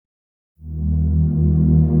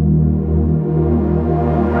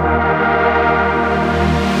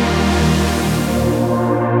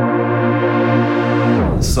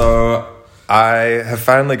have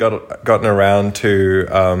finally gotten around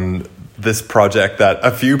to this project that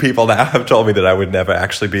a few people now have told me that I would never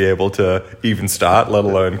actually be able to even start, let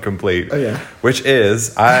alone complete. Oh, yeah. Which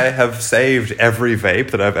is, I have saved every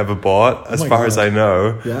vape that I've ever bought, as far as I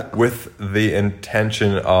know, with the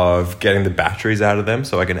intention of getting the batteries out of them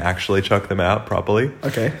so I can actually chuck them out properly.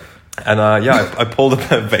 Okay. And I pulled a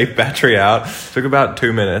vape battery out. Took about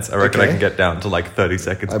 2 minutes. I reckon I can get down to like 30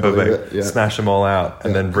 seconds per vape. Smash them all out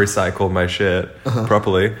and then recycle my shit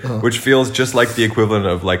properly, which feels just like the equivalent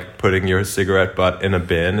of like putting your cigarette butt in a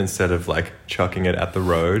bin instead of like chucking it at the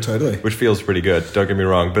road. Totally. Which feels pretty good. Don't get me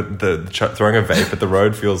wrong, but throwing a vape at the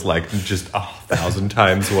road feels like just 1,000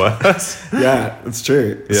 times worse. Yeah, it's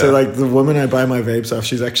true. Yeah. So like the woman I buy my vapes off,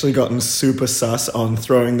 she's actually gotten super sus on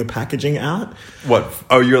throwing the packaging out. What?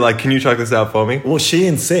 Oh, you're like, can you chuck this out for me? Well, she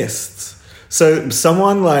insists. So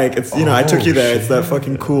someone like, it's, you know, I took you there. Shit. It's that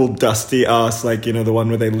fucking cool dusty ass, like, you know, the one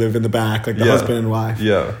where they live in the back, like the husband and wife.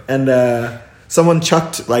 Yeah. And someone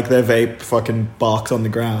chucked like their vape fucking box on the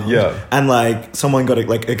ground. Yeah. And like someone got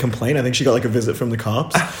a complaint. I think she got like a visit from the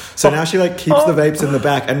cops. So now she like keeps the vapes in the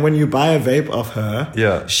back. And when you buy a vape off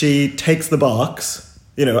her, she takes the box,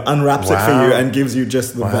 you know, unwraps it for you and gives you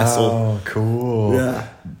just the vessel. Oh, cool. Yeah.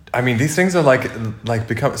 I mean, these things are like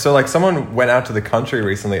become so. Like, someone went out to the country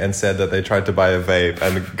recently and said that they tried to buy a vape,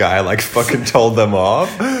 and the guy like fucking told them off.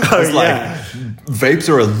 Like, vapes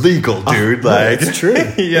are illegal, dude. Like, it's true.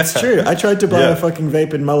 It's true. I tried to buy a fucking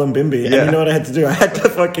vape in Mullumbimby, and you know what I had to do? I had to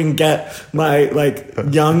fucking get my like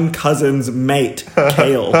young cousin's mate,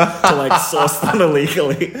 Kale, to like source them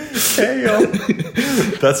illegally. Kale.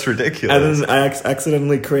 That's ridiculous. And then I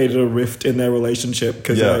accidentally created a rift in their relationship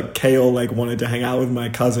because Kale like wanted to hang out with my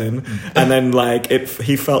cousin, and then like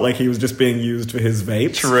he felt like he was just being used for his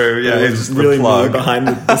vapes. True, yeah, it was really me behind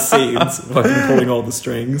the scenes, fucking pulling all the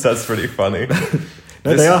strings. That's pretty funny.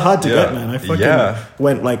 No, they are hard to get, man. I fucking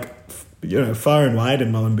went like, you know, far and wide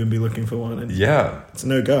in Mullumbimby looking for one. And it's a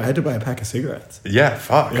no go. I had to buy a pack of cigarettes. Yeah,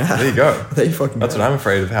 fuck. Yeah. There you go. There you fucking That's go. what I'm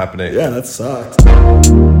afraid of happening. Yeah, that sucks.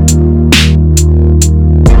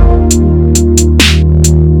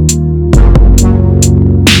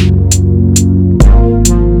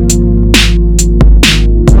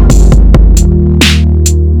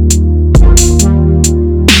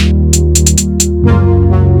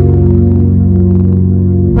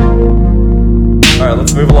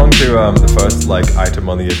 The first like item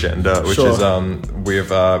on the agenda, which is we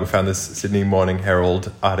found this Sydney Morning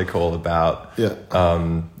Herald article about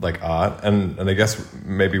like art, and I guess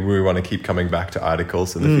maybe we want to keep coming back to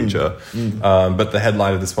articles in the future. But the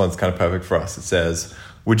headline of this one's kind of perfect for us. It says,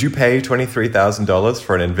 "Would you pay $23,000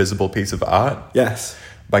 for an invisible piece of art?" Yes.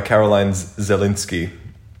 By Caroline Zelinsky.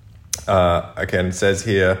 Again, it says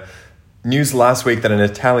here, news last week that an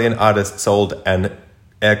Italian artist sold an,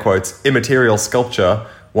 air quotes, immaterial sculpture,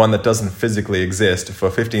 one that doesn't physically exist, for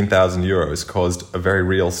 15,000 euros caused a very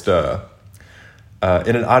real stir.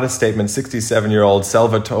 In an artist statement, 67-year-old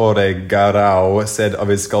Salvatore Garau said of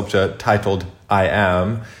his sculpture titled I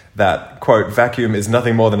Am that, quote, vacuum is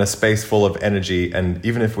nothing more than a space full of energy, and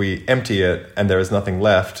even if we empty it and there is nothing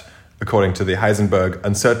left, according to the Heisenberg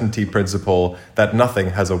uncertainty principle, that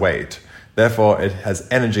nothing has a weight. Therefore, it has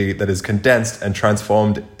energy that is condensed and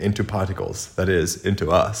transformed into particles, that is,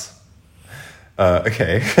 into us.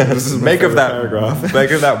 Okay. This is make of that paragraph. Make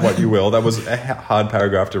of that what you will. That was a hard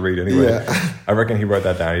paragraph to read anyway. Yeah. I reckon he wrote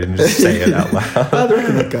that down. He didn't just say it out loud. I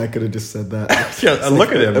reckon that guy could have just said that. Yeah, and look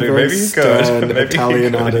at him. Dude. Maybe he could. Maybe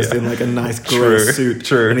Italian artist in like a nice grey suit.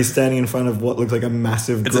 True. And he's standing in front of what looks like a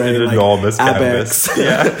massive grey, an like, enormous Abex.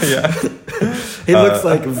 canvas. Yeah. He looks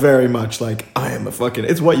like very much like I am a fucking.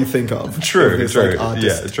 It's what you think of. True. Of this, like,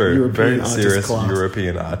 artist, yeah, true. European very serious class.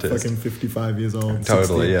 European artist. Fucking 55 years old.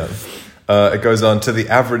 Totally. 60. Yeah. It goes on to the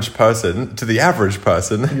average person, to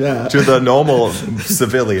the normal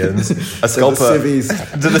civilians, a sculpture,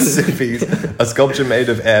 to the civvies, a sculpture made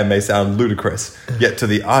of air may sound ludicrous, yet to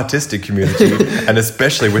the artistic community, and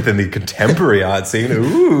especially within the contemporary art scene,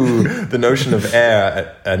 the notion of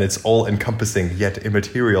air and its all-encompassing yet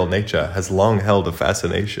immaterial nature has long held a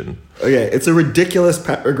fascination. Okay, it's a ridiculous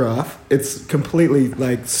paragraph. It's completely,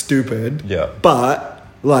 like, stupid. Yeah. But,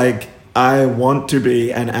 like, I want to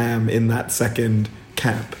be and am in that second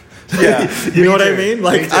camp. Yeah. You know what I mean?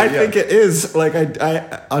 Like, I think it is. Like,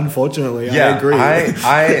 I unfortunately, I agree.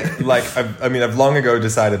 I mean, I've long ago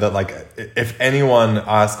decided that, like, if anyone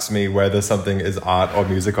asks me whether something is art or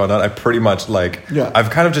music or not, I pretty much, like, I've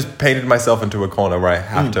kind of just painted myself into a corner where I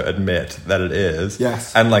have to admit that it is.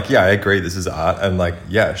 Yes. And, like, I agree this is art. And, like,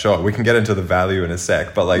 sure, we can get into the value in a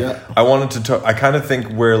sec. But, like, I wanted to talk, I kind of think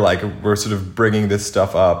we're sort of bringing this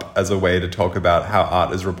stuff up as a way to talk about how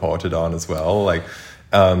art is reported on as well. Like,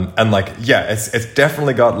 and like, it's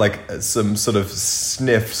definitely got like some sort of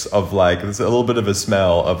sniffs of like, there's a little bit of a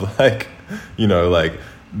smell of like, like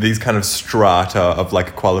these kind of strata of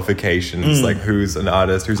like qualifications, like who's an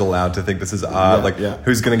artist, who's allowed to think this is art,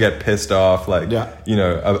 who's going to get pissed off, like,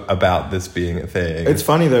 about this being a thing. It's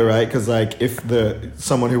funny though, right? Because like if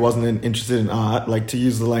someone who wasn't interested in art, like to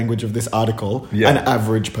use the language of this article, an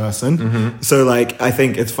average person. So like, I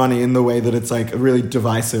think it's funny in the way that it's like really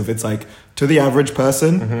divisive. It's like to the average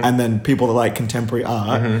person and then people that like contemporary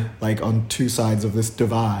art, like on two sides of this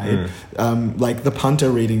divide, like the punter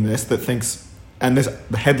reading this that thinks, and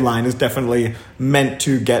the headline is definitely meant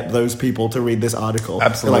to get those people to read this article.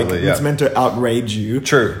 Absolutely, like, it's meant to outrage you.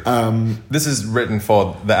 True. This is written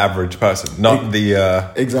for the average person, not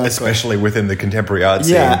the exactly, especially within the contemporary art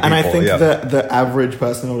scene. Yeah, and I think the average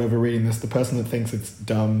person or whatever reading this, the person that thinks it's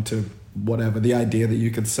dumb to whatever, the idea that you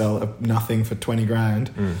could sell nothing for 20 grand.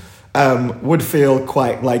 Would feel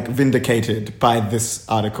quite like vindicated by this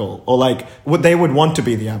article, or like they would want to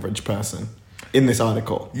be the average person in this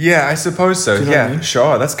article. Yeah, I suppose so. Do you know what I mean?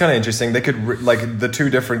 Sure. That's kind of interesting. They could like the two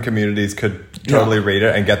different communities could totally read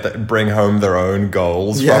it and bring home their own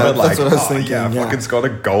goals from it. Like, that's what I was thinking. Fucking scored a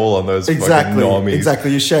goal on those fucking normies.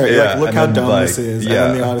 Exactly. You share it. You're like, look how dumb this is. Yeah,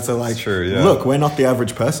 and then the artists are like, look, we're not the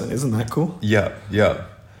average person. Isn't that cool? Yeah.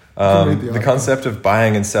 The concept of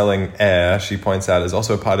buying and selling air, she points out, is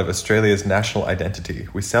also a part of Australia's national identity.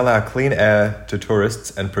 We sell our clean air to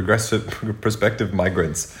tourists and prospective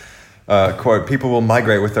migrants. Quote, people will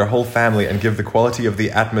migrate with their whole family and give the quality of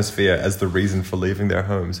the atmosphere as the reason for leaving their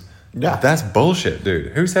homes. Yeah. That's bullshit,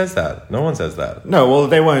 dude. Who says that? No one says that. No, well,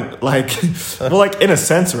 they won't, like... well, like, in a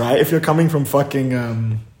sense, right? If you're coming from fucking...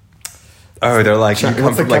 they're like, you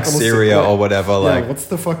come from, like, Syria or whatever, like... what's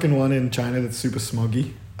the fucking one in China that's super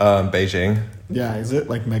smoggy? Beijing. Yeah, is it?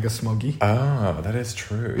 Like, mega smoggy? Oh, that is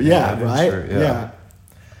true. Yeah, right? True. Yeah.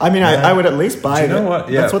 I mean, I would at least buy it. You know what?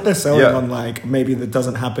 Yeah. That's what they're selling on, like, maybe that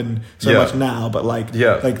doesn't happen so much now, but like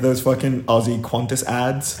those fucking Aussie Qantas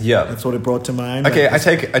ads. Yeah. That's what it brought to mind. Okay,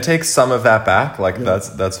 like, I take some of that back. Like,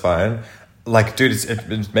 that's fine. Like, dude,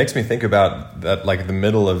 it makes me think about that, like, the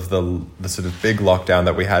middle of the sort of big lockdown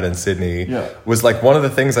that we had in Sydney was, like, one of the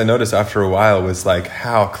things I noticed after a while was, like,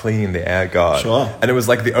 how clean the air got. Sure. And it was,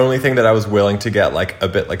 like, the only thing that I was willing to get, like, a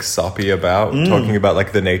bit, like, soppy about, talking about,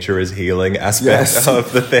 like, the nature is healing aspect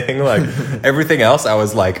of the thing. Like, everything else I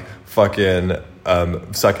was, like, fucking...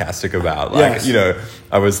 sarcastic about, like,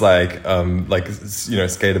 I was like,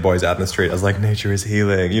 skater boys out in the street, I was like, nature is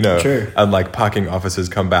healing, True. And like parking officers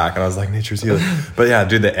come back and I was like, nature is healing. But yeah,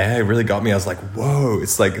 dude, the air really got me. I was like, whoa,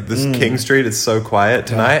 it's like this King Street is so quiet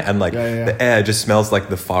tonight, and like the air just smells like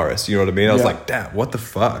the forest, you know what I mean? I was like, damn, what the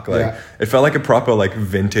fuck? Like it felt like a proper like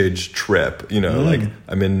vintage trip, like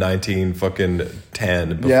I'm in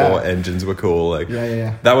 1910 before engines were cool. Like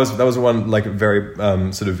that was one like very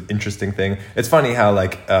sort of interesting thing. It's funny how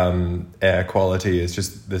like air quality is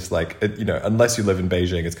just this like unless you live in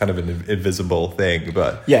Beijing, it's kind of an invisible thing,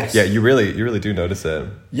 but you really do notice it.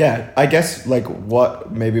 I guess like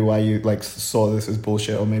why you like saw this as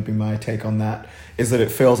bullshit, or maybe my take on that is that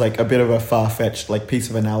it feels like a bit of a far-fetched like piece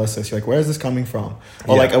of analysis. You're like, where is this coming from?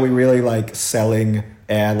 Or like, are we really like selling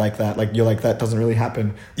air like that? Like, you're like, that doesn't really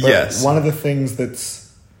happen. But one of the things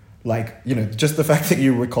that's like, just the fact that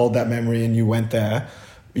you recalled that memory and you went there,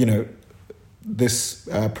 this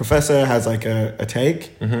professor has like a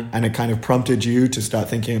take, and it kind of prompted you to start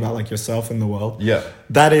thinking about like yourself in the world.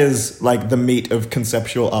 That is like the meat of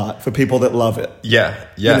conceptual art for people that love it.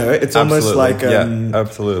 It's almost like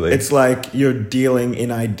absolutely, it's like you're dealing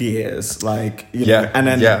in ideas, like and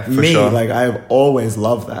then me, like I've always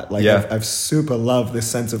loved that. Like I've super loved this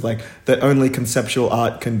sense of like that only conceptual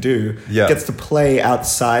art can do. Gets to play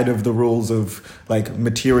outside of the rules of like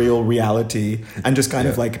material reality and just kind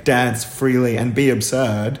of like dance freely and be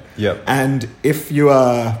absurd. And if you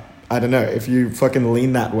are, I don't know, if you fucking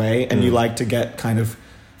lean that way and you like to get kind of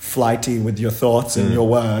flighty with your thoughts and your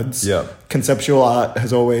words, conceptual art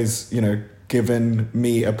has always, given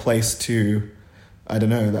me a place to, I don't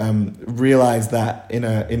know, realize that in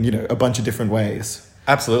a bunch of different ways.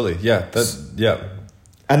 Absolutely.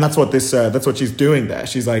 And that's what she's doing there.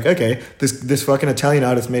 She's like, okay, this fucking Italian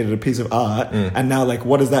artist made it a piece of art, and now like,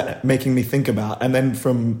 what is that making me think about? And then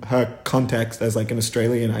from her context as like an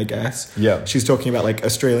Australian, I guess, she's talking about like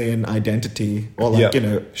Australian identity or like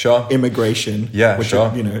immigration, which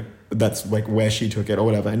that's like where she took it or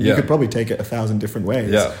whatever. And you could probably take it 1,000 different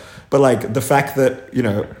ways. But like the fact that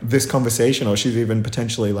this conversation, or she's even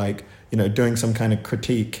potentially like doing some kind of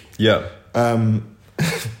critique.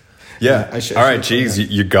 All right, geez,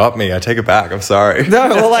 you got me. I take it back. I'm sorry. No,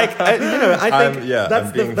 well, like, I think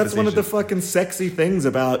that's one of the fucking sexy things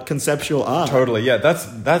about conceptual art. Totally, yeah.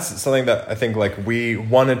 That's something that I think like we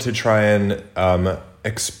wanted to try and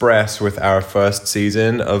express with our first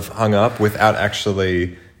season of Hung Up without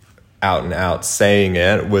actually out and out saying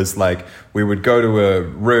it. Was like we would go to a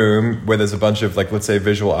room where there's a bunch of like, let's say,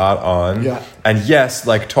 visual art on, and yes,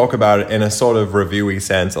 like talk about it in a sort of reviewy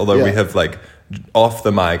sense, although we have like off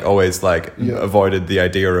the mic always like avoided the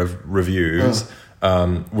idea of reviews,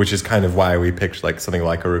 which is kind of why we picked like something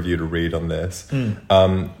like a review to read on this.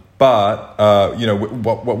 But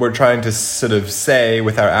what we're trying to sort of say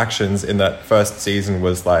with our actions in that first season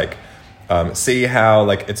was like see how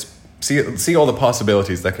like see all the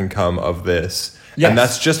possibilities that can come of this, and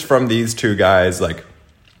that's just from these two guys like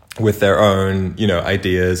with their own,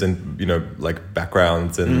 ideas and, like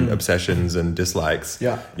backgrounds and obsessions and dislikes.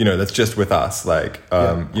 That's just with us. Like,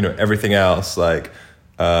 everything else, like,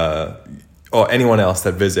 or anyone else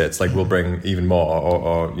that visits, like, will bring even more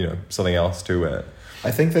or something else to it.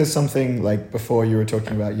 I think there's something like before you were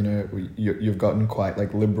talking about, you've gotten quite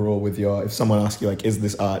like liberal with if someone asks you like, is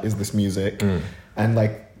this art, is this music? And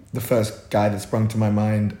like, the first guy that sprung to my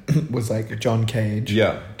mind was like John Cage.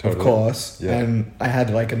 Yeah, totally. Of course. Yeah. And I had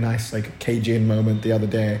like a nice like Cagean moment the other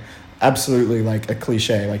day. Absolutely like a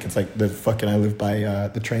cliche. Like it's like the fucking, I live by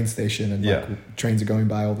the train station and like trains are going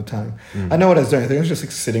by all the time. I know what I was doing. I think I was just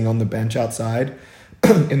like sitting on the bench outside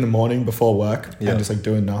in the morning before work and just like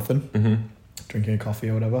doing nothing, drinking a coffee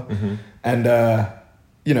or whatever. And,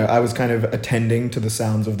 I was kind of attending to the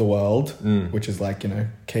sounds of the world, which is like,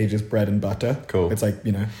 Cage's bread and butter. Cool. It's like,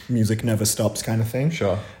 music never stops kind of thing.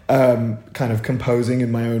 Sure. Kind of composing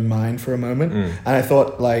in my own mind for a moment. And I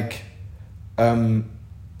thought like,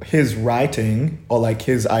 his writing or like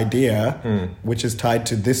his idea, which is tied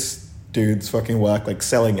to this dude's fucking work, like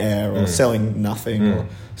selling air or selling nothing or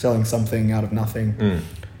selling something out of nothing,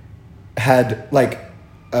 had like,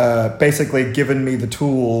 basically given me the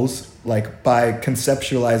tools, like by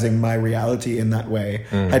conceptualizing my reality in that way,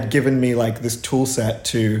 had given me like this tool set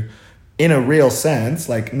to, in a real sense,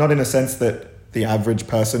 like not in a sense that the average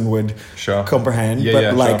person would comprehend,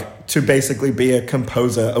 but to basically be a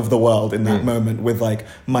composer of the world in that moment with like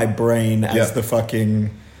my brain as the fucking,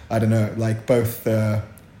 I don't know, like both the,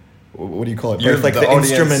 what do you call it? Both like the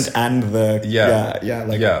instrument and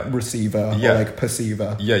the receiver or like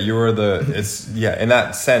perceiver. Yeah, you were in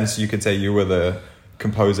that sense you could say you were the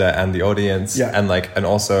composer and the audience, and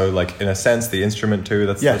also like in a sense the instrument too.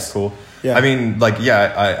 That's cool. I mean, like,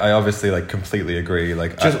 I obviously like completely agree.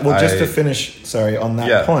 Like, just to finish, on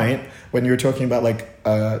that point, when you were talking about like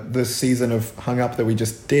this season of Hung Up that we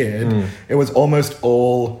just did, it was almost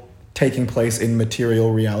all taking place in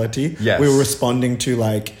material reality. Yes. We were responding to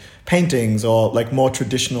like paintings or like more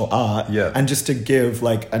traditional art, and just to give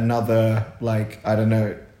like another like, I don't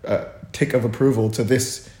know, tick of approval to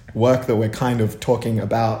this work that we're kind of talking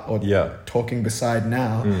about or talking beside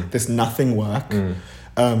now, this nothing work.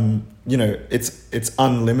 It's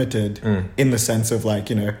unlimited in the sense of like,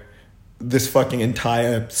 this fucking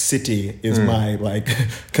entire city is my like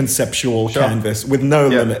conceptual canvas with no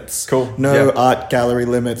limits. Cool. No art gallery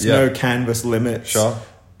limits, no canvas limits.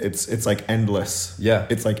 It's like endless.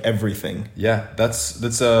 It's like everything.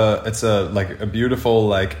 It's a like a beautiful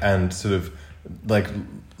like and sort of like,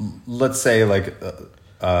 let's say like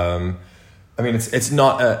I mean it's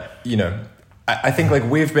not a, I think like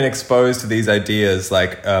we've been exposed to these ideas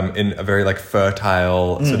like in a very like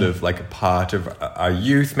fertile sort of like part of our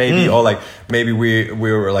youth maybe, or like maybe we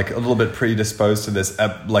were like a little bit predisposed to this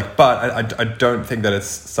like, but I don't think that it's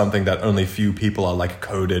something that only few people are like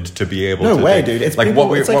coded to be able to. No way, think. Dude. It's like people,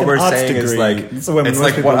 what we're saying degree. Is like it's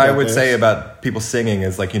like what I would say about people singing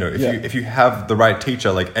is like, if you have the right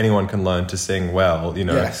teacher, like anyone can learn to sing well,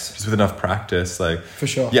 just with enough practice, like for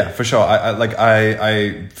sure. Yeah, for sure.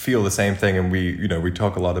 I feel the same thing, and we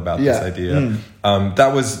talk a lot about this idea.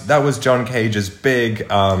 That was John Cage's big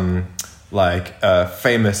like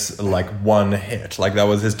famous like one hit, like that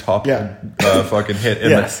was his top fucking hit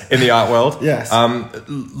in the art world. Yes.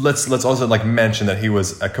 Let's also like mention that he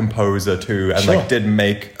was a composer too, and like did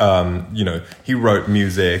make he wrote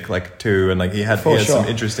music like too, and like he had some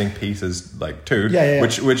interesting pieces like too,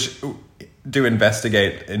 which do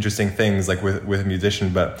investigate interesting things like with a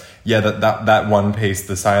musician. But that one piece,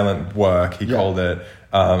 the silent work, he called it.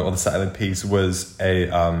 Or the silent piece was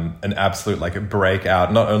an absolute like a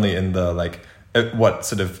breakout, not only in the like what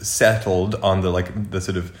sort of settled on the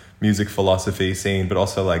sort of music philosophy scene, but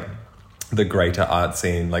also like the greater art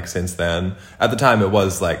scene. Like since then, at the time it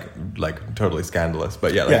was like totally scandalous,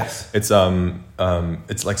 but it's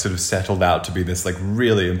like sort of settled out to be this like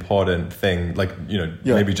really important thing, like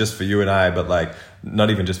maybe just for you and I, but like not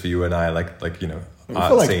even just for you and I, like I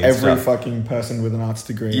feel like every fucking person with an arts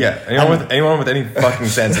degree. Yeah, anyone with any fucking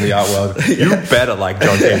sense in the art world, you better like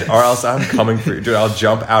John Cage, or else I'm coming for you, dude. I'll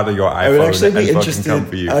jump out of your iPhone and fucking come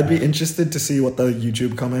for you. I'd be interested to see what the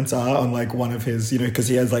YouTube comments are on like one of his, because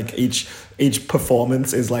he has like each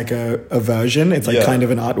performance is like a version. It's like kind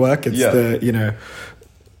of an artwork. It's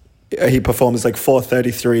he performs like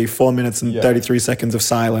 4:33, 4 minutes and 33 seconds of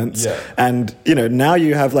silence, and now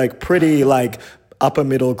you have like pretty like upper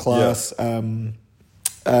middle class.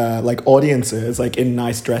 Like audiences like in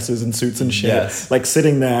nice dresses and suits and shit, like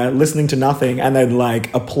sitting there listening to nothing and then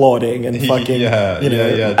like applauding and fucking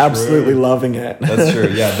absolutely loving it. That's true.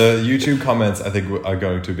 The YouTube comments I think are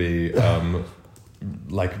going to be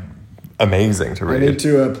like amazing to read. I need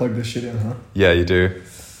to plug this shit in, huh? Yeah, you do.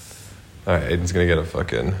 All right, Aiden's gonna get a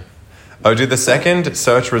fucking dude, the second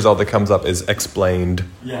search result that comes up is explained.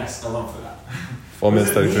 Yes, I love that. 4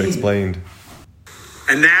 minutes 33 explained.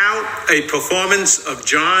 And now, a performance of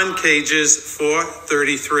John Cage's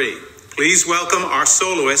 4:33. Please welcome our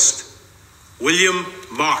soloist, William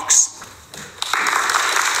Marks.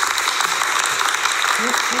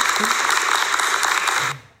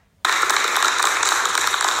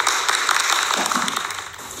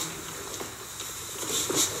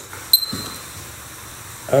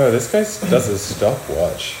 Oh, this guy does a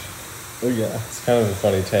stopwatch. Oh, yeah. It's kind of a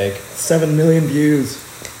funny take. 7 million views.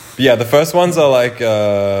 Yeah, the first ones are like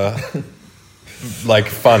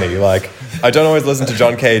funny. Like, I don't always listen to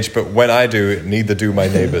John Cage, but when I do, neither do my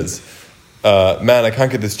neighbors. Man, I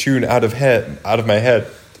can't get this tune out of my head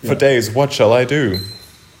for days. What shall I do?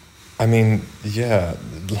 I mean,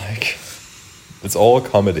 like, it's all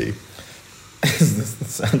comedy. Is this the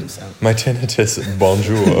sound of sound? My tinnitus,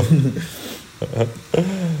 bonjour.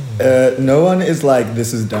 No one is like,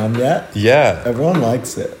 this is dumb yet. Yeah. Everyone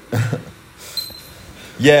likes it.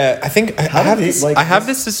 Yeah, I think I have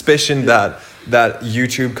this suspicion that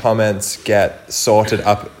YouTube comments get sorted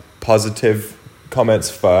up positive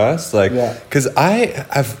comments first, like because I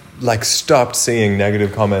have like stopped seeing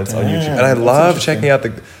negative comments on YouTube, and I love checking out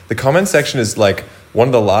the comment section. Is like one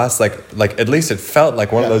of the last like at least it felt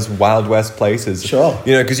like one of those Wild West places. Sure,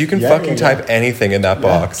 because you can fucking type anything in that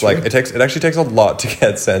box. Like it actually takes a lot to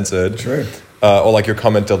get censored. True. Or like your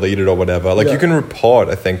comment deleted or whatever. Like you can report,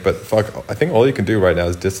 I think, but I think all you can do right now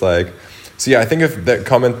is dislike. So I think if the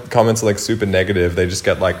comments are like super negative, they just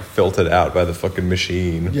get like filtered out by the fucking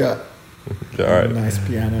machine. Yeah. All right. Nice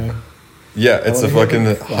piano. Yeah, it's a fucking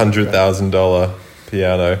 $100,000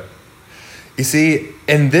 piano. You see,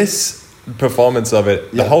 in this performance of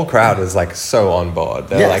it, the whole crowd is like so on board.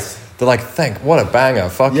 They're like, what a banger,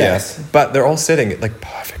 fuck yes. But they're all sitting like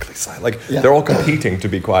perfectly silent. Like they're all competing to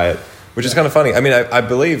be quiet. Which is kind of funny. I mean, I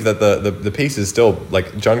believe that the piece is still,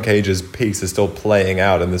 like, John Cage's piece is still playing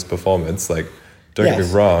out in this performance. Like, don't get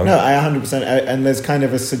me wrong. No, I 100%. And there's kind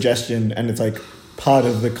of a suggestion, and it's, like, part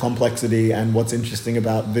of the complexity and what's interesting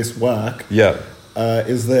about this work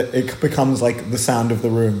is that it becomes, like, the sound of the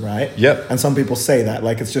room, right? Yep. And some people say that.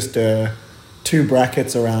 Like, it's just two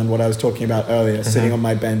brackets around what I was talking about earlier, sitting on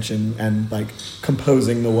my bench and, like,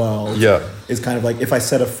 composing the world. Yeah. Is kind of like, if I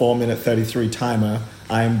set a 4 minute 33 timer,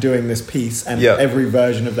 I am doing this piece, and every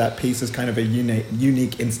version of that piece is kind of a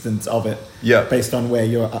unique instance of it, based on where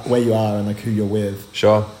you are and like who you're with.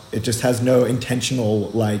 Sure. It just has no intentional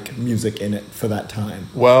like music in it for that time.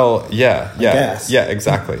 Well, I guess. Yeah,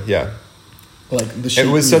 exactly. Yeah. Like it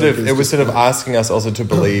was sort of asking us also to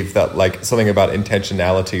believe that like something about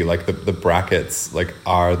intentionality, like the brackets, like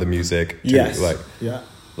are the music. Yes.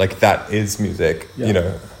 Like that is music.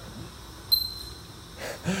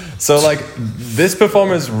 So like this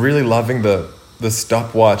performer is really loving the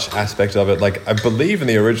stopwatch aspect of it. Like I believe in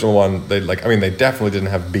the original one, they definitely didn't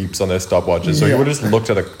have beeps on their stopwatches, so you would have just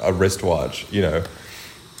looked at a wristwatch,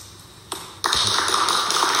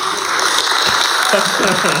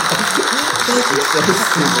 It's so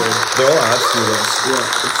stupid. They all have students.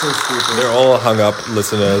 Yeah, it's so stupid. They're all hung up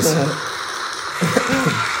listeners.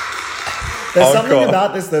 There's something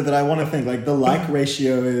about this though that I want to think. Like the like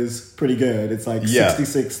ratio is pretty good. It's like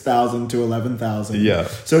 66,000 to 11,000. Yeah.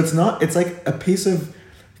 So it's not. It's like a piece of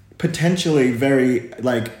potentially very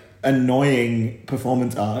like annoying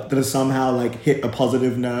performance art that has somehow like hit a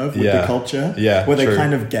positive nerve with the culture. Yeah. Where they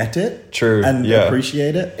kind of get it. True. And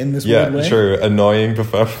appreciate it in this weird way. Yeah. True. Annoying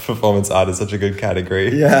performance art is such a good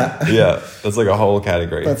category. Yeah. Yeah. That's like a whole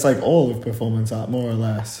category. That's like all of performance art, more or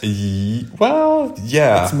less. Well,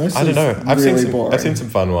 yeah. It's mostly I don't know. I've seen some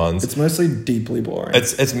fun ones. It's mostly deeply boring.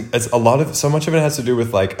 It's a lot of, so much of it has to do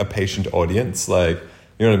with like a patient audience. Like,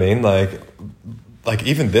 you know what I mean? Like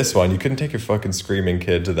even this one, you couldn't take your fucking screaming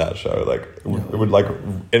kid to that show. Like it would like,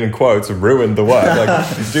 in quotes, ruin the work.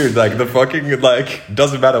 Like, dude, like the fucking, like,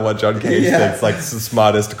 doesn't matter what John Cage thinks. Like, it's the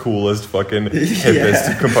smartest, coolest, fucking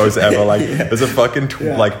hippest composer ever. Like, there's a fucking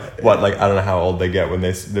like what? Like, I don't know how old they get when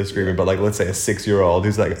they're screaming, but like, let's say a 6-year-old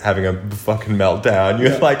who's like having a fucking meltdown.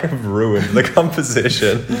 You like have ruined the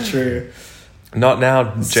composition. True. Not now,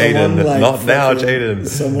 Jaden. Not now, Jaden.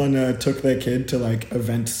 Someone took their kid to like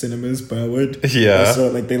Event Cinemas Burwood. Yeah. So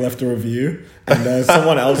like they left a review, and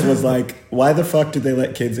someone else was like, "Why the fuck did they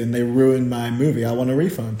let kids in? They ruined my movie. I want a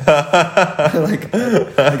refund." Like,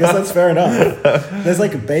 I guess that's fair enough. There's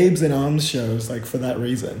like babes in arms shows like for that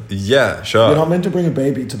reason. Yeah, sure. You're not meant to bring a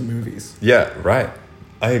baby to the movies. Yeah, right.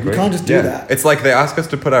 I agree. You can't just do that. It's like they ask us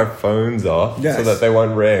to put our phones off so that they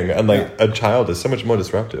won't ring, and like a child is so much more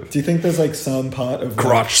disruptive. Do you think there's like some part of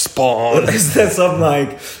crotch spawn? Is there some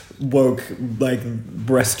like woke like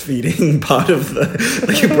breastfeeding part of the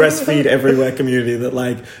like breastfeed everywhere community that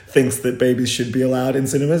like thinks that babies should be allowed in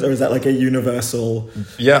cinemas, or is that like a universal?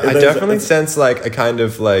 Yeah, I definitely sense like a kind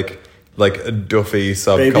of like a Duffy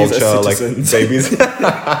subculture, like babies.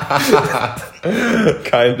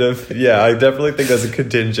 Kind of, yeah. I definitely think there's a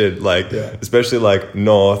contingent, like especially like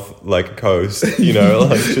north, like coast. You know,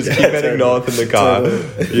 like just keep heading north in the car.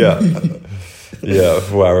 Totally. Yeah.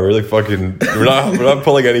 Wow, we're really fucking. We're not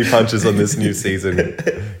pulling any punches on this new season,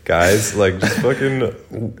 guys. Like, just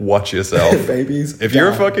fucking watch yourself, babies. If you're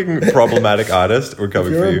a fucking problematic artist, we're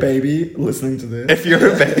coming for you. If you're a baby listening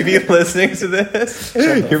to this,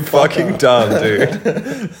 you're fucking dumb, dude.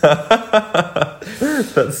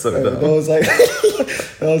 That's so dumb.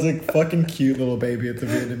 That was like fucking cute little baby at the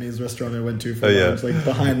Vietnamese restaurant I went to for lunch, like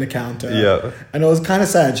behind the counter. Yeah, and it was kind of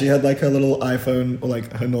sad. She had like her little iPhone, or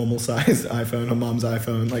like her normal sized iPhone, her mom's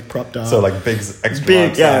iPhone, like propped up. So like big,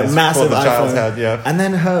 massive iPhone. Head, and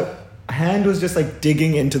then her hand was just like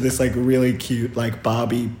digging into this like really cute like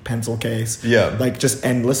Barbie pencil case. Yeah, like just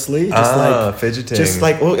endlessly, just like fidgeting. Just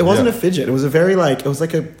like, well, it wasn't a fidget. It was a very like, it was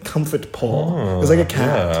like a comfort paw. It was like a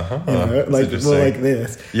cat, you know, like more like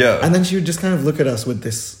this. Yeah, and then she would just kind of look at us with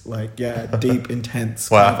this like deep,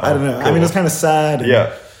 intense. Wow, kind of, I don't know. Cool. I mean, it was kind of sad.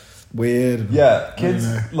 And weird. Yeah, kids.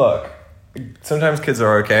 Look. Sometimes kids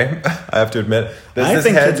are okay. I have to admit. I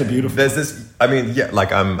think kids are beautiful. There's this. I mean,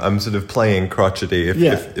 like I'm sort of playing crotchety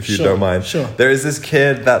if you don't mind. Sure. There is this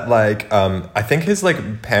kid that like I think his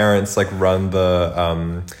like parents like run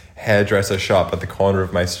the hairdresser shop at the corner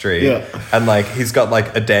of my street. Yeah. And like he's got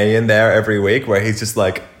like a day in there every week where he's just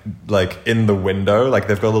like in the window, like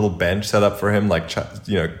they've got a little bench set up for him, like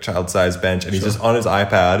child-sized bench, and he's just on his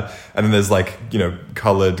iPad, and then there's like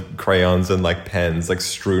colored crayons and like pens like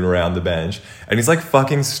strewn around the bench, and he's like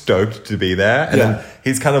fucking stoked to be there, and then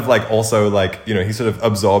he's kind of like also like he's sort of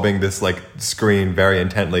absorbing this like screen very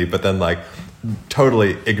intently, but then like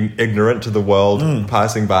totally ignorant to the world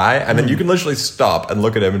passing by, and then you can literally stop and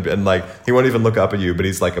look at him and like he won't even look up at you, but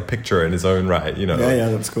he's like a picture in his own right,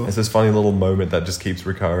 that's cool. It's this funny little moment that just keeps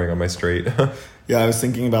recurring on my street. I was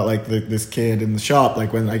thinking about like this kid in the shop,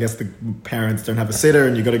 like when I guess the parents don't have a sitter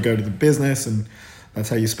and you got to go to the business, and that's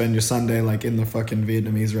how you spend your Sunday, like in the fucking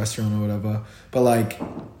Vietnamese restaurant or whatever. But like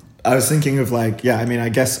I was thinking of like, I mean, I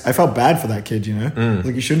guess I felt bad for that kid,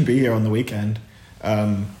 like you shouldn't be here on the weekend.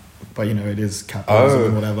 But it is capitalism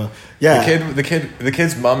and whatever. Yeah, the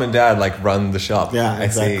kid's mum and dad like run the shop. Yeah,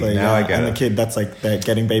 exactly. I see. Now I get and it. And the kid that's like they're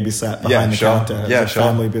getting babysat behind the counter. It's a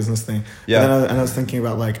family business thing. Yeah, and I was thinking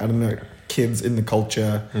about like, I don't know, kids in the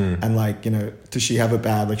culture and like does she have it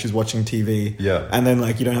bad, like she's watching TV, and then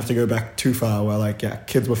like you don't have to go back too far where like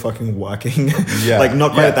kids were fucking working, like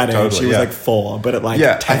not quite at that age, she was like 4, but at like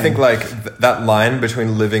 10. I think like that line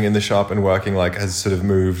between living in the shop and working like has sort of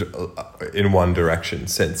moved in one direction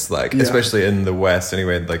since like especially in the West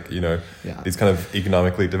anyway, like these kind of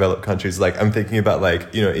economically developed countries. Like I'm thinking about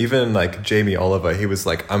like even like Jamie Oliver, he was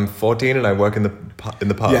like, I'm 14 and I work in the in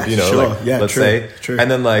the pub, you know, sure. like, yeah, let's true, say. true. And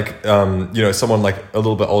then like, you know, someone like a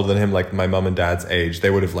little bit older than him, like my mum and dad's age, they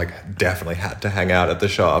would have like definitely had to hang out at the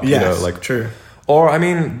shop, yes, you know, like. True. Or, I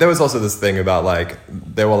mean, there was also this thing about, like,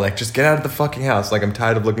 they were like, just get out of the fucking house. Like, I'm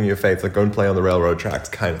tired of looking at your face. Like, go and play on the railroad tracks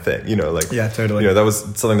kind of thing. You know, like... Yeah, totally. You know, that was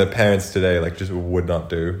something that parents today, like, just would not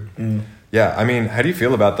do. Yeah, I mean, how do you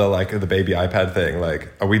feel about the baby iPad thing?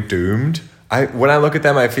 Like, are we doomed? When I look at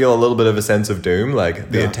them, I feel a little bit of a sense of doom. Like,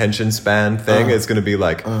 the attention span thing is going to be,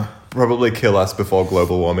 like, probably kill us before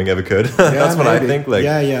global warming ever could. That's what I think. Like,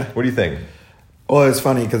 what do you think? Well, it's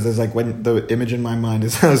funny because there's like when the image in my mind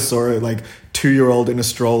is I saw a like 2-year-old in a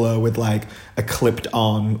stroller with like a clipped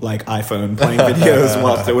on like iPhone playing videos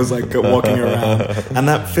whilst it was like walking around, and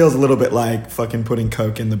that feels a little bit like fucking putting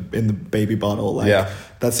Coke in the baby bottle. Like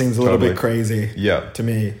that seems a little bit crazy to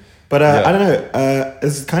me. But I don't know.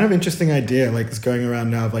 It's kind of interesting idea. Like it's going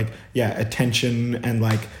around now of like attention and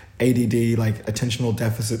like ADD, like attentional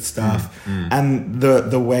deficit stuff, and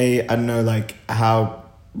the way I don't know like how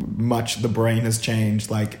much the brain has changed,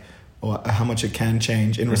 like, or how much it can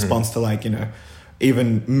change in response to like, you know,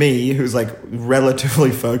 even me who's like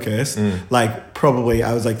relatively focused, like probably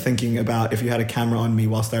I was like thinking about if you had a camera on me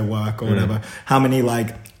whilst I work or whatever, how many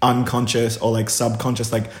like unconscious or like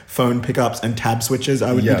subconscious like phone pickups and tab switches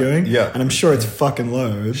I would be doing. And I'm sure it's fucking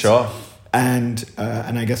loads. Sure. And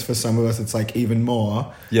I guess for some of us it's like even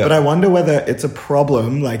more. But I wonder whether it's a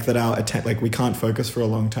problem like that like we can't focus for a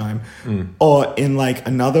long time, or in like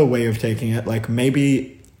another way of taking it, like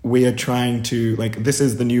maybe we are trying to like this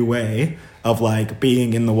is the new way of like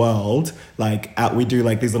being in the world. Like we do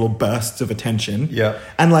like these little bursts of attention.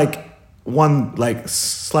 And like one like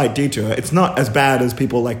slight detour, it's not as bad as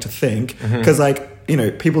people like to think, because like, you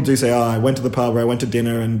know, people do say, oh, I went to the pub or I went to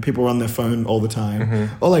dinner, and people were on their phone all the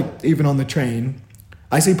time. Or like even on the train,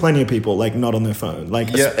 I see plenty of people like not on their phone,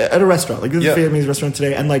 like at a restaurant, like this is a Vietnamese restaurant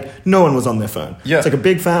today, and like no one was on their phone. It's like a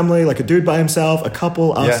big family, like a dude by himself, a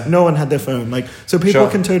couple, us, no one had their phone. Like, so people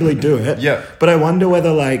can totally do it. But I wonder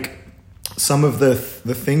whether like some of the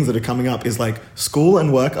things that are coming up is like school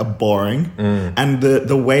and work are boring, and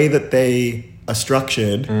the way that they are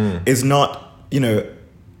structured is not, you know,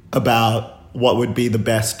 about what would be the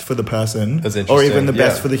best for the person or even the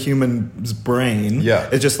best for the human's brain.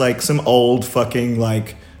 It's just like some old fucking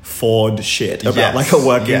like Ford shit about like a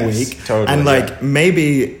working week. And like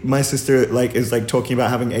maybe my sister like is like talking about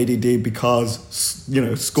having ADD because, you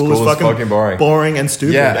know, school is fucking boring and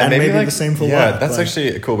stupid. And maybe like, the same for work. That's like, actually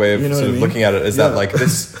a cool way of sort of looking at it, is that like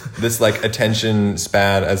this like attention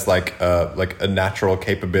span as like a natural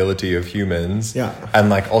capability of humans, and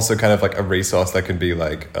like also kind of like a resource that can be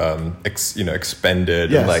like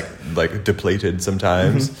expended and like depleted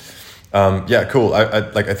sometimes. Cool.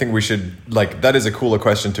 I think we should, like, that is a cooler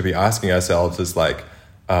question to be asking ourselves, is like,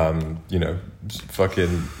 you know,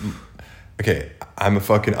 fucking, okay, I'm a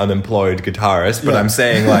fucking unemployed guitarist, but I'm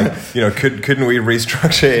saying like, you know, couldn't we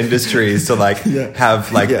restructure industries to like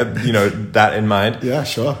have like, you know, that in mind? Yeah,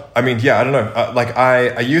 sure. I mean, I don't know. Like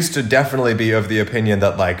I used to definitely be of the opinion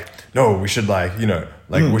that like, no, we should like, you know,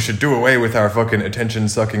 like we should do away with our fucking attention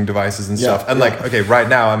sucking devices and stuff. And like, okay, right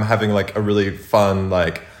now I'm having like a really fun,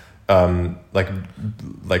 like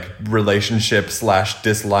relationship /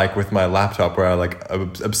 dislike with my laptop, where I like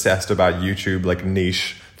obsessed about YouTube like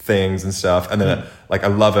niche things and stuff, and then like I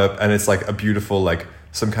love it, and it's like a beautiful like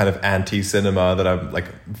some kind of anti-cinema that I'm like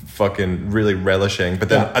fucking really relishing. But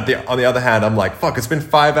then on the other hand, I'm like, fuck, it's been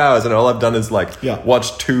 5 hours and all I've done is like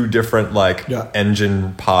watch 2 different like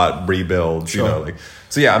engine part rebuilds, you know, like,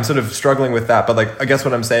 so I'm sort of struggling with that. But like I guess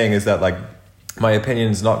what I'm saying is that like my opinion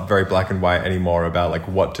is not very black and white anymore about like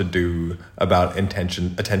what to do about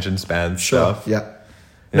attention span stuff.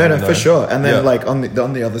 No, for sure. And then like on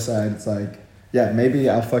the other side, it's like, maybe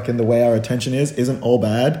our fucking the way our attention isn't all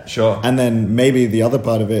bad. And then maybe the other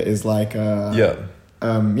part of it is like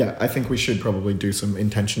I think we should probably do some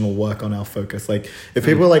intentional work on our focus. Like if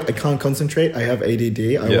people are like, I can't concentrate, I have ADD,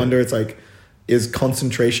 I wonder, it's like, is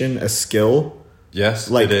concentration a skill? Yes,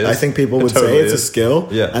 like it is. I think people would say it's a skill.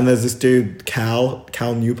 And there's this dude Cal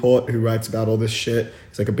Newport who writes about all this shit.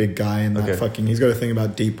 He's like a big guy in that fucking. He's got a thing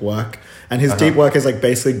about deep work, and his deep work is like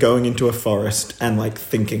basically going into a forest and like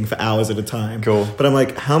thinking for hours at a time. Cool. But I'm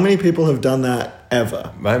like, how many people have done that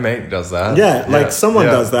ever? My mate does that. Like someone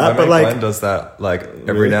does that, but like Glenn does that like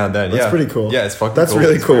every now and then. That's pretty cool. Yeah, it's fucking. That's cool.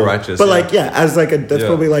 really it's cool. Righteous. But like, as like that's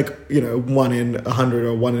probably like, you know, 1 in 100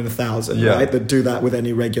 or 1 in 1,000, right? That do that with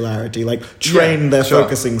any regularity, like train their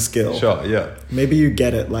focusing skill. Maybe you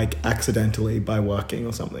get it like accidentally by working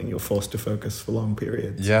or something. You're forced to focus for long periods.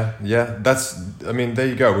 That's, I mean, there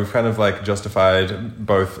you go. We've kind of like justified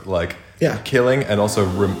both like killing and also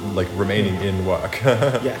remaining in work.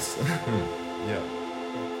 Yes. Yeah.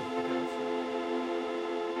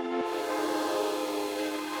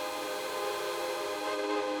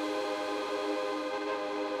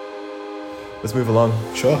 Let's move along.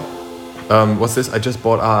 Sure. What's this? I just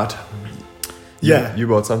bought art. Yeah. You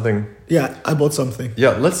bought something. Yeah, I bought something.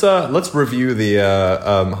 Yeah, let's review the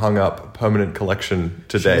hung up permanent collection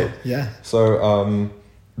today. Sure. Yeah. So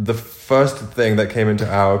the first thing that came into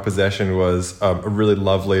our possession was a really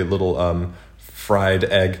lovely little fried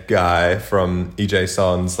egg guy from EJ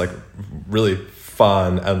Son's, like really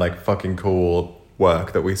fun and like fucking cool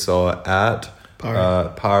work that we saw at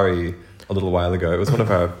Pari a little while ago. It was one of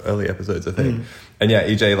our early episodes, I think. And yeah,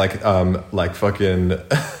 EJ like fucking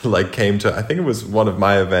like came to, I think it was one of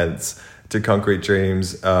my events, to Concrete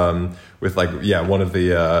Dreams with one of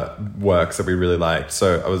the works that we really liked.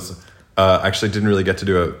 So I was actually didn't really get to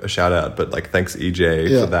do a shout out, but like thanks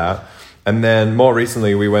EJ for that. And then more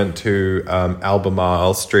recently we went to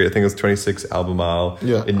Albemarle Street, I think it was 26 Albemarle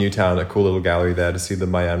in Newtown, a cool little gallery there, to see the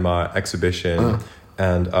Myanmar exhibition.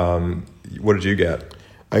 And what did you get?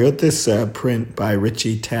 I got this print by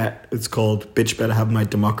Richie Tat. It's called Bitch Better Have My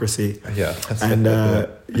Democracy. Yeah. And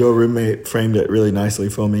your roommate framed it really nicely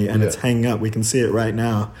for me, and it's hanging up. We can see it right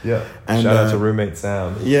now. Yeah. And, shout out to Roommate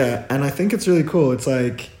Sound. Yeah, and I think it's really cool. It's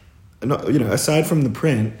like, aside from the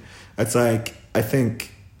print, it's like, I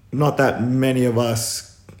think not that many of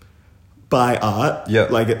us buy art. Yeah.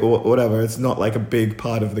 Like, whatever. It's not like a big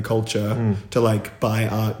part of the culture to like buy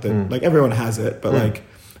art. That like everyone has it, but like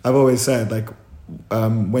I've always said, like,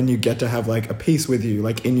 when you get to have like a piece with you,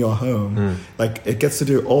 like in your home, like it gets to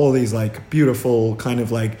do all these like beautiful kind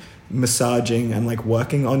of like massaging and like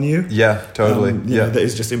working on you. Yeah, totally. That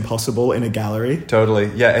is just impossible in a gallery.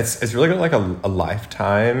 Totally. Yeah, it's really got like a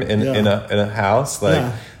lifetime in a house.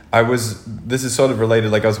 Like this is sort of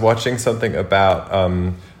related. Like I was watching something about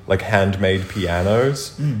like handmade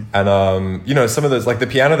pianos, and some of those, like the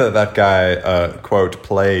piano that guy quote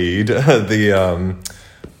played the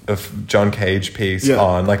of John Cage piece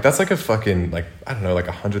on, like that's like a fucking like, I don't know, like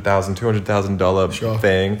 $100,000, $200,000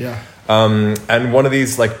 thing. Yeah. And one of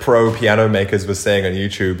these like pro piano makers was saying on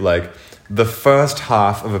YouTube, like the first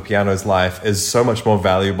half of a piano's life is so much more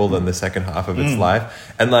valuable than the second half of its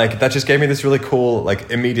life. And like that just gave me this really cool like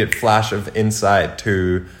immediate flash of insight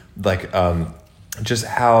to like just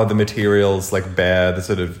how the materials like bear the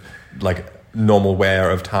sort of like normal wear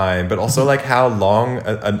of time, but also like how long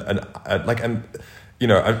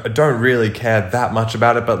I don't really care that much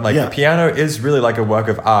about it, but like the piano is really like a work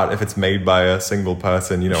of art if it's made by a single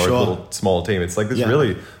person, or a little small team. It's like this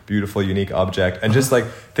really beautiful, unique object. And just like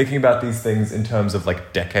thinking about these things in terms of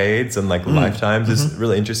like decades and like lifetimes is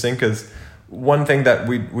really interesting, because one thing that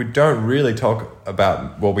we don't really talk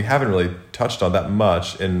about, well, we haven't really touched on that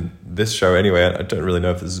much in this show anyway. I don't really know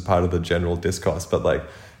if this is part of the general discourse, but like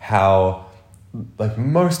how like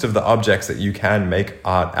most of the objects that you can make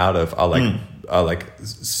art out of are like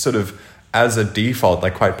sort of as a default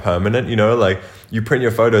like quite permanent, like you print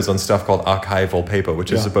your photos on stuff called archival paper, which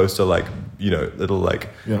is supposed to like it'll like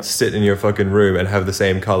sit in your fucking room and have the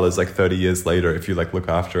same colors like 30 years later if you like look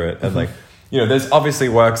after it. And like there's obviously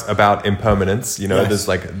works about impermanence, there's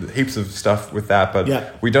like heaps of stuff with that,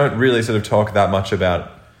 but we don't really sort of talk that much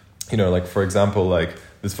about like, for example, like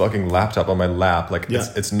this fucking laptop on my lap, like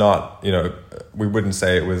it's not, we wouldn't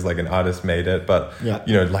say it was like an artist made it, but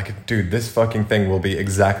like, dude, this fucking thing will be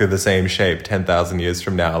exactly the same shape 10,000 years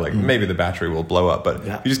from now. Like maybe the battery will blow up, but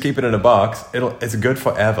you just keep it in a box, it's good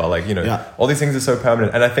forever. Like, all these things are so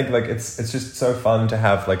permanent. And I think like it's just so fun to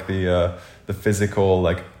have like the physical,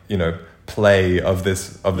 like, play of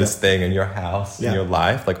this thing in your house, in your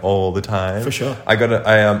life, like all the time. For sure. I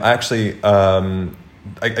actually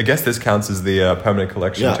I guess this counts as the permanent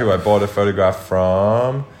collection too. I bought a photograph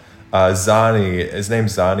from Zani. His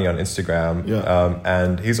name's Zani on Instagram.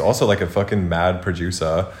 And he's also like a fucking mad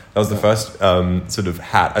producer. That was the first sort of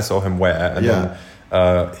hat I saw him wear. And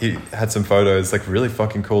then he had some photos, like really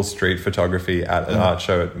fucking cool street photography at an art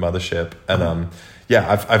show at Mothership. And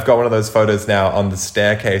I've got one of those photos now on the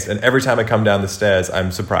staircase, and every time I come down the stairs,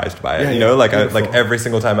 I'm surprised by it. Like every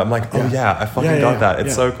single time I'm like, oh I fucking got that.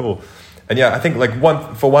 It's so cool. And I think like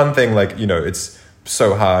one thing, like, it's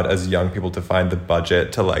so hard as young people to find the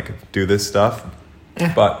budget to like do this stuff.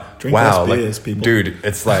 But drink wow, less beers, like, people. Dude,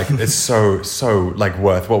 it's like, it's so like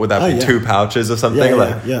worth, what would that be? 2 pouches or something?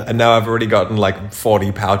 And now I've already gotten like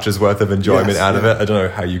 40 pouches worth of enjoyment out of it. I don't know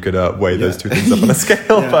how you could weigh those two things up on a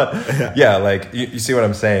scale, but like you see what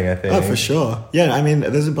I'm saying, I think. Oh, for sure. Yeah, I mean,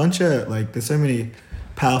 there's a bunch of like, there's so many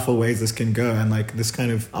powerful ways this can go. And like this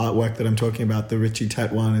kind of artwork that I'm talking about, the Richie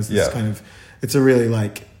Tet one, is this kind of, it's a really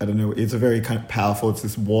like, I don't know, it's a very kind of powerful, it's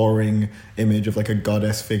this warring image of like a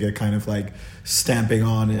goddess figure kind of like stamping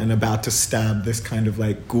on and about to stab this kind of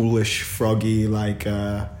like ghoulish, froggy, like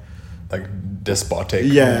despotic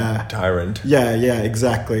tyrant. Yeah,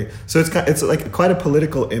 exactly. So it's like quite a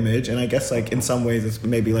political image, and I guess like in some ways it's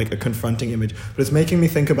maybe like a confronting image, but it's making me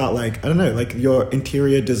think about like, I don't know, like your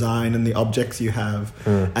interior design and the objects you have.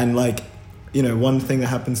 And like, you know, one thing that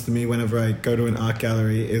happens to me whenever I go to an art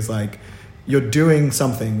gallery is like, you're doing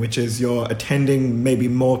something, which is you're attending maybe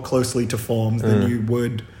more closely to forms than you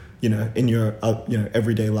would, you know, in your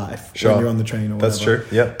everyday life when you're on the train or whatever. That's true.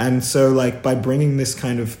 Yeah. And so like by bringing this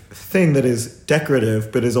kind of thing that is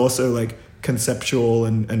decorative but is also like conceptual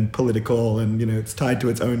and political, and you know, it's tied to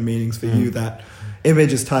its own meanings for you, that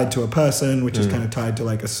image is tied to a person, which is kind of tied to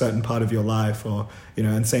like a certain part of your life, or you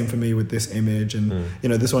know, and same for me with this image, and you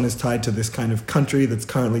know, this one is tied to this kind of country that's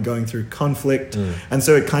currently going through conflict, and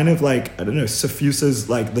so it kind of like, I don't know, suffuses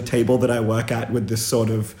like the table that I work at with this sort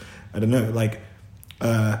of, I don't know, like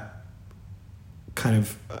kind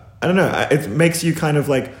of, I don't know, it makes you kind of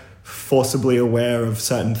like forcibly aware of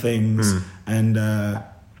certain things, and I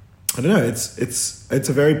don't know, it's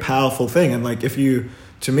a very powerful thing. And like, if you,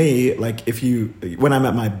 to me, like if you, when I'm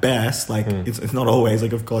at my best, like it's not always,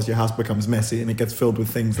 like of course your house becomes messy and it gets filled with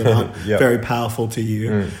things that aren't very powerful to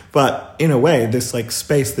you, but in a way this like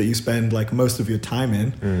space that you spend like most of your time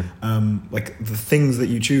in, like the things that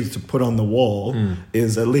you choose to put on the wall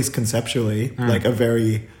is, at least conceptually, like a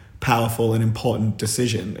very powerful and important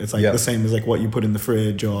decision. It's like the same as like what you put in the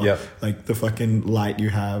fridge, or like the fucking light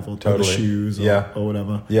you have, or the shoes, or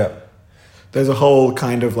whatever. There's a whole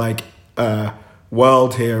kind of like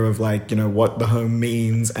world here of like, you know, what the home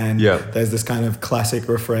means, and there's this kind of classic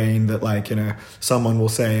refrain that like, you know, someone will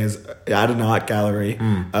say is at an art gallery,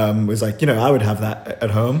 was like, you know, I would have that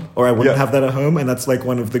at home, or I wouldn't have that at home. And that's like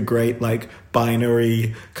one of the great like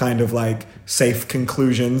binary kind of like safe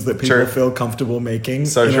conclusions that people feel comfortable making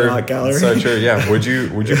in an art gallery. So true. Yeah. Would you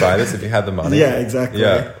buy this if you had the money? Yeah, exactly.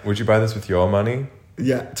 Yeah. Would you buy this with your money?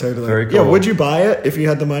 Yeah, totally. Very cool. Yeah, would you buy it if you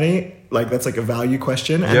had the money? Like, that's like a value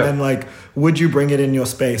question. And then like, would you bring it in your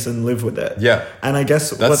space and live with it? Yeah. And I guess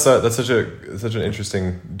that's such an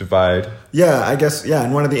interesting divide. Yeah, I guess, yeah.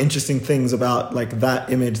 And one of the interesting things about like that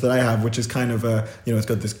image that I have, which is kind of a, you know, it's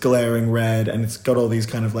got this glaring red and it's got all these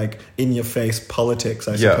kind of like in your face politics,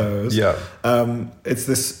 I suppose. Yeah. It's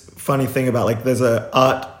this funny thing about like, there's a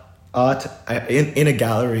art in a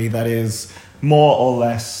gallery that is more or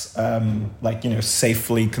less like, you know,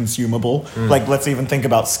 safely consumable. Like, let's even think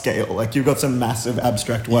about scale. Like, you've got some massive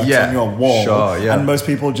abstract works on your wall, and most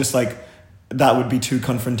people just like, that would be too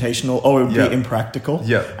confrontational, or it would be impractical.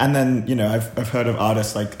 And then, you know, I've heard of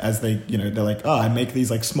artists like, as they, you know, they're like, oh, I make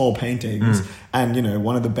these like small paintings, and you know,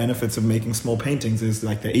 one of the benefits of making small paintings is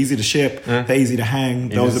like they're easy to ship, they're easy to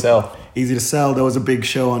hang, easy to sell. There was a big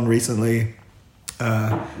show on recently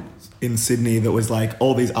in Sydney that was like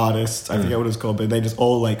all these artists, I forget what it was called, but they just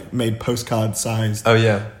all like made postcard sized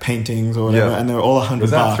paintings or whatever, and they were all $100. Was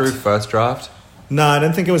that through First Draft? No, I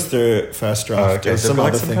don't think it was through First Draft. Okay, so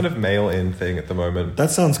like some kind of mail-in thing at the moment. That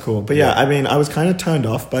sounds cool. But yeah, I mean, I was kind of turned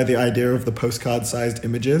off by the idea of the postcard-sized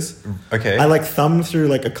images. Okay. I like thumbed through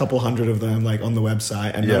like a couple hundred of them like on the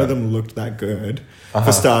website, and none of them looked that good,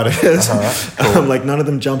 for starters. Cool. Like none of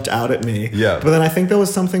them jumped out at me. Yeah. But then I think there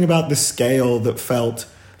was something about the scale that felt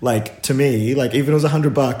like, to me, like even if it was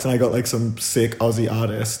 $100 and I got like some sick Aussie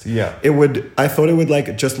artist, I thought it would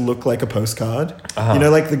like just look like a postcard. You know,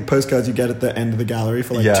 like the postcards you get at the end of the gallery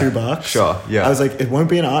for like $2. Sure. Yeah. I was like, it won't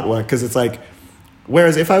be an artwork, because it's like,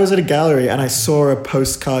 whereas if I was at a gallery and I saw a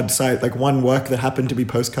postcard size, like one work that happened to be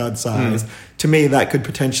postcard sized, to me that could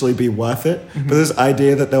potentially be worth it. But this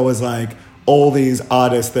idea that there was like all these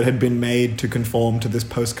artists that had been made to conform to this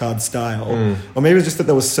postcard style, or maybe it was just that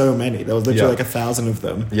there was so many, there was literally like 1,000 of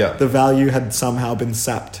them, the value had somehow been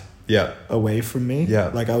sapped away from me.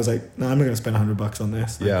 Like I was like, no, I'm not gonna spend $100 on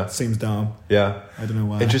this. Like, it seems dumb. I don't know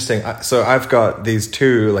why. Interesting. So I've got these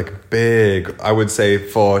two like big, I would say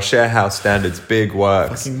for share house standards, big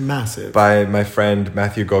works, fucking massive, by my friend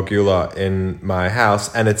Matthew Gorgula in my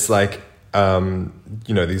house, and it's like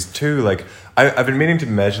you know, these two like, I've been meaning to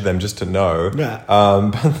measure them just to know. But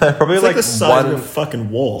they're probably like the size of a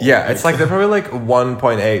fucking wall. Yeah, it's like they're probably like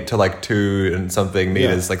 1.8 to like 2 and something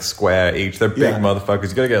meters, like square each. They're big motherfuckers.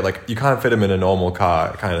 You gotta get like, you can't fit them in a normal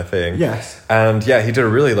car kind of thing. Yes. And yeah, he did a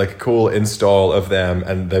really like cool install of them,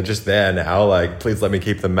 and they're just there now. Like, please let me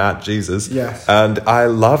keep them, Matt, Jesus. Yes. And I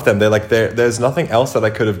love them. They're like, there's nothing else that I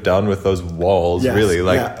could have done with those walls, really.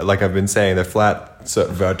 Like I've been saying, they're flat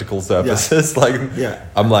vertical surfaces.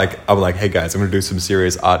 I'm like, hey guys, I'm gonna do some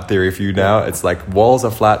serious art theory for you now. It's like walls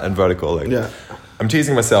are flat and vertical. I'm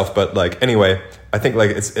teasing myself, but like anyway, I think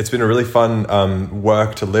like it's been a really fun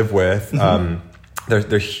work to live with.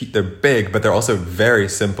 They're big, but they're also very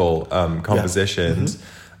simple compositions.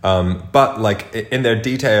 But like in their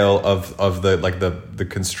detail of the like the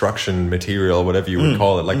construction material, whatever you would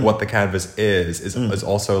call it, like what the canvas is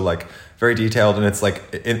also like very detailed, and it's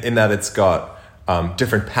like in that it's got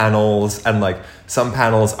different panels, and like some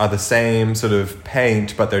panels are the same sort of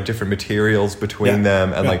paint, but there are different materials between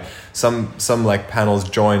them, and like some like panels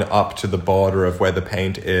join up to the border of where the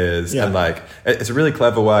paint is, and like it's a really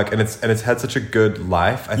clever work, and it's had such a good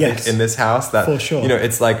life, I think, in this house that for sure. You know,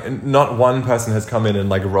 it's like not one person has come in and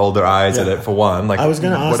like rolled their eyes at it for one. Like I was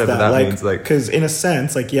going to ask whatever that means, like because in a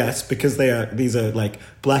sense, like yes, because these are like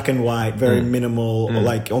black and white, very minimal,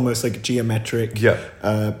 like almost like geometric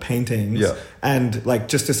paintings, and like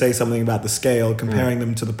just to say something about the scale, comparing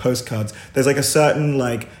them to the postcards, there's like a certain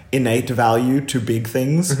like innate value to big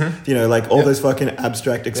things. You know, like all those fucking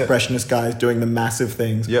abstract expressionist guys doing the massive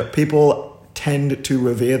things. People tend to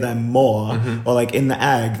revere them more. Or like in the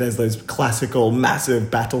Ag, there's those classical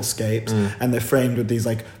massive battlescapes, and they're framed with these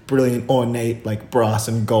like brilliant ornate like brass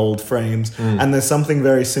and gold frames. And there's something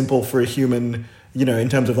very simple for a human, you know, in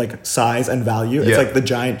terms of like size and value. It's like the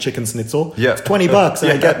giant chicken schnitzel. It's $20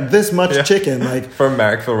 and I get this much chicken. Like from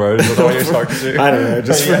Marrickville Road is what you're talking to. I don't know,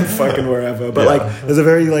 just from fucking wherever. But like there's a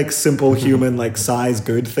very like simple human like size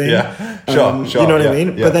good thing. Sure. You know what I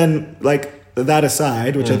mean? But then like that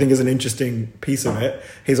aside, which I think is an interesting piece of it,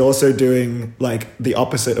 he's also doing like the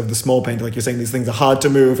opposite of the small painter. Like you're saying, these things are hard to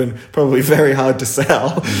move and probably very hard to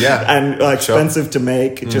sell. And expensive to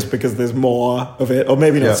make just because there's more of it, or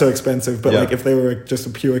maybe not so expensive, but like if they were just a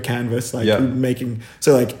pure canvas, like making,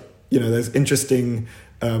 so like, you know, there's interesting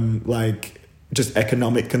like just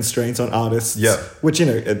economic constraints on artists, which, you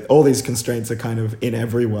know, all these constraints are kind of in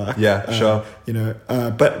every work. You know,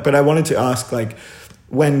 but I wanted to ask, like,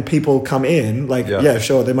 when people come in, like,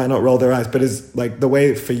 sure, they might not roll their eyes, but is like the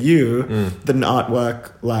way for you that an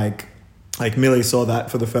artwork like Millie saw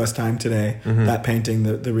that for the first time today, that painting,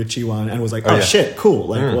 the Ritchie one, and was like, shit, cool,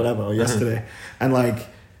 like whatever, or yesterday. And like,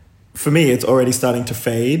 for me, it's already starting to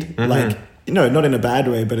fade. Like, you know, not in a bad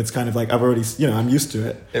way, but it's kind of like, I've already, you know, I'm used to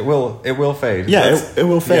it. It will fade. It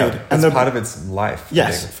will fade. And that's part of its life.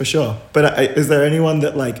 Yes, for sure. But is there anyone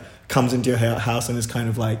that like comes into your house and is kind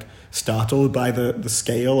of like startled by the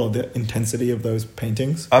scale or the intensity of those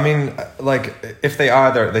paintings? I mean, like, if they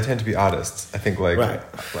are, they tend to be artists. I think, like,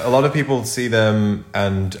 a lot of people see them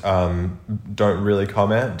and don't really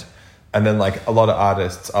comment. And then, like, a lot of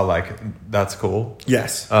artists are like, that's cool.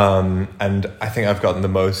 Yes. And I think I've gotten the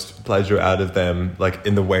most pleasure out of them, like,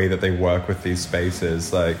 in the way that they work with these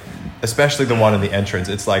spaces. Like, especially the one in the entrance.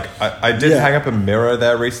 It's like, I did hang up a mirror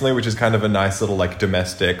there recently, which is kind of a nice little, like,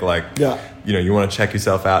 domestic, like, you know, you want to check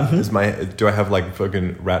yourself out. Do I have, like,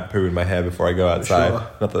 fucking rat poo in my hair before I go outside?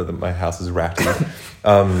 Not that my house is ratty.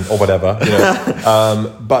 Or whatever, you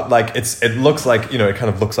know. But like it looks like, you know, it kind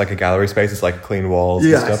of looks like a gallery space. It's like clean walls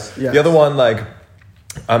and stuff. The other one, like,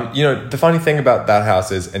 you know, the funny thing about that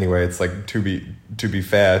house is, anyway, it's like, to be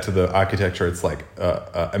fair to the architecture, it's like,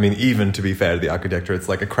 I mean, even to be fair to the architecture, it's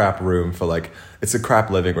like a crap room for like, it's a crap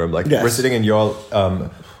living room. Like we're sitting in your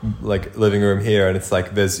like living room here, and it's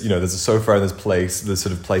like there's a sofa and there's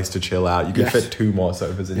sort of place to chill out. You can fit 2 more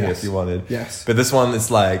sofas in here if you wanted. But this one is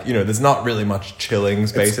like, you know, there's not really much chilling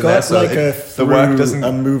space in there. So like the work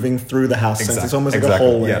doesn't moving through the house sense. It's almost like a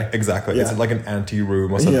hallway. Yeah, exactly. It's like an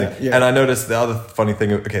anti-room or something. And I noticed the other funny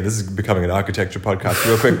thing. Okay, this is becoming an architecture podcast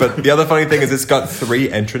real quick, but the other funny thing is it's got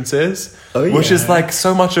 3 entrances, which is like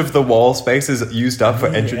so much of the wall space is used up for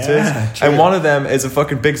entrances, and one of them is a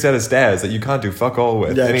fucking big set of stairs that you can't do fuck all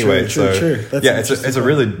with. Anyway, true. It's a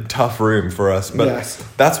really tough room for us, but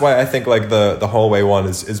that's why I think like the hallway one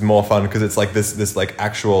is more fun, because it's like this like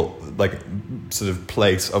actual like sort of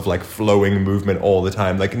place of like flowing movement all the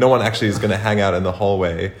time. Like no one actually is going to hang out in the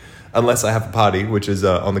hallway unless I have a party, which is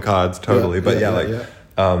on the cards totally. That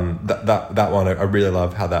one I really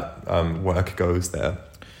love how that work goes there.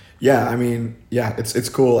 I mean, it's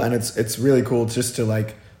cool, and it's really cool just to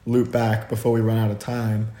like loop back before we run out of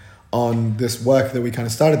time on this work that we kind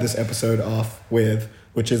of started this episode off with,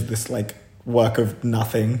 which is this like work of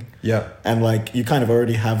nothing. And like you kind of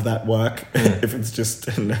already have that work if it's just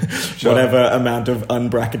whatever amount of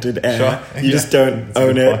unbracketed air. You just don't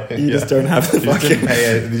own it. You just don't have the fucking...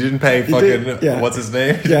 You didn't pay fucking... What's his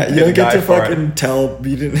name? You don't get to fucking tell...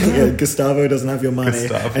 You didn't. Gustavo doesn't have your money.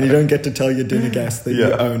 And you don't get to tell your dinner guests that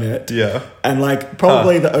you own it. And like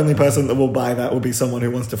probably the only person that will buy that will be someone who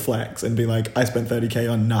wants to flex and be like, I spent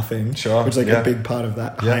 30K on nothing. Sure. Which is like a big part of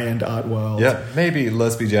that high-end art world. Yeah, maybe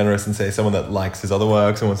let's be generous and say someone that likes his other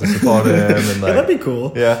works and wants to support him. And like, yeah, that'd be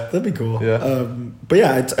cool. Yeah. That'd be cool. Yeah. But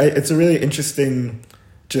yeah, it's a really interesting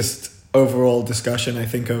just overall discussion, I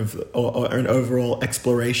think, of or an overall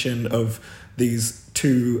exploration of these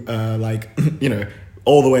two like, you know,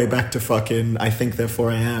 all the way back to fucking I think therefore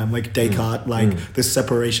I am, like Descartes, like this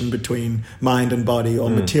separation between mind and body or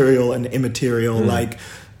material and immaterial. Like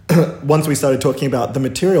once we started talking about the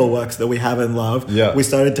material works that we have in love, we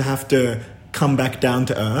started to have to come back down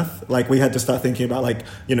to earth. Like we had to start thinking about like,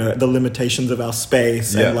 you know, the limitations of our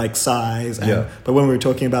space and like size. And, but when we were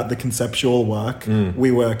talking about the conceptual work, we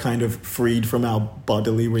were kind of freed from our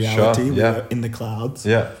bodily reality. Sure. We were in the clouds.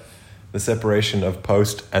 Yeah. The separation of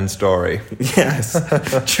post and story. Yes,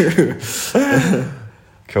 true.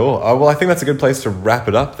 Cool. Well, I think that's a good place to wrap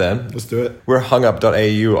it up then. Let's do it. We're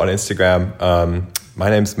hungup.au on Instagram. My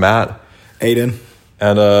name's Matt. Aiden.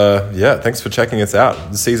 And yeah, thanks for checking us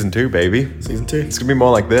out. Season 2, baby. Season 2. It's going to be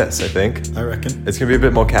more like this, I think. I reckon. It's going to be a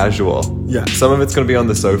bit more casual. Yeah. Some of it's going to be on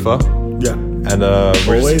the sofa. Yeah. And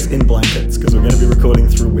we're always in blankets because we're going to be recording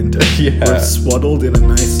through winter. Yeah. We're swaddled in a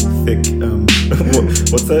nice thick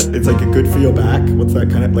what's that? It's like a good for your back. What's that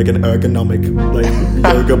kind of like an ergonomic like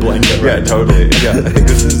yoga blanket? Right? Yeah, totally. Yeah, I think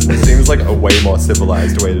this seems like a way more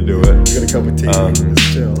civilized way to do it. We got a cup of tea.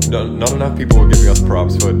 Let's chill. Not enough people were giving us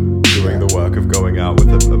props for doing the work of going out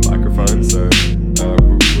with a microphone. So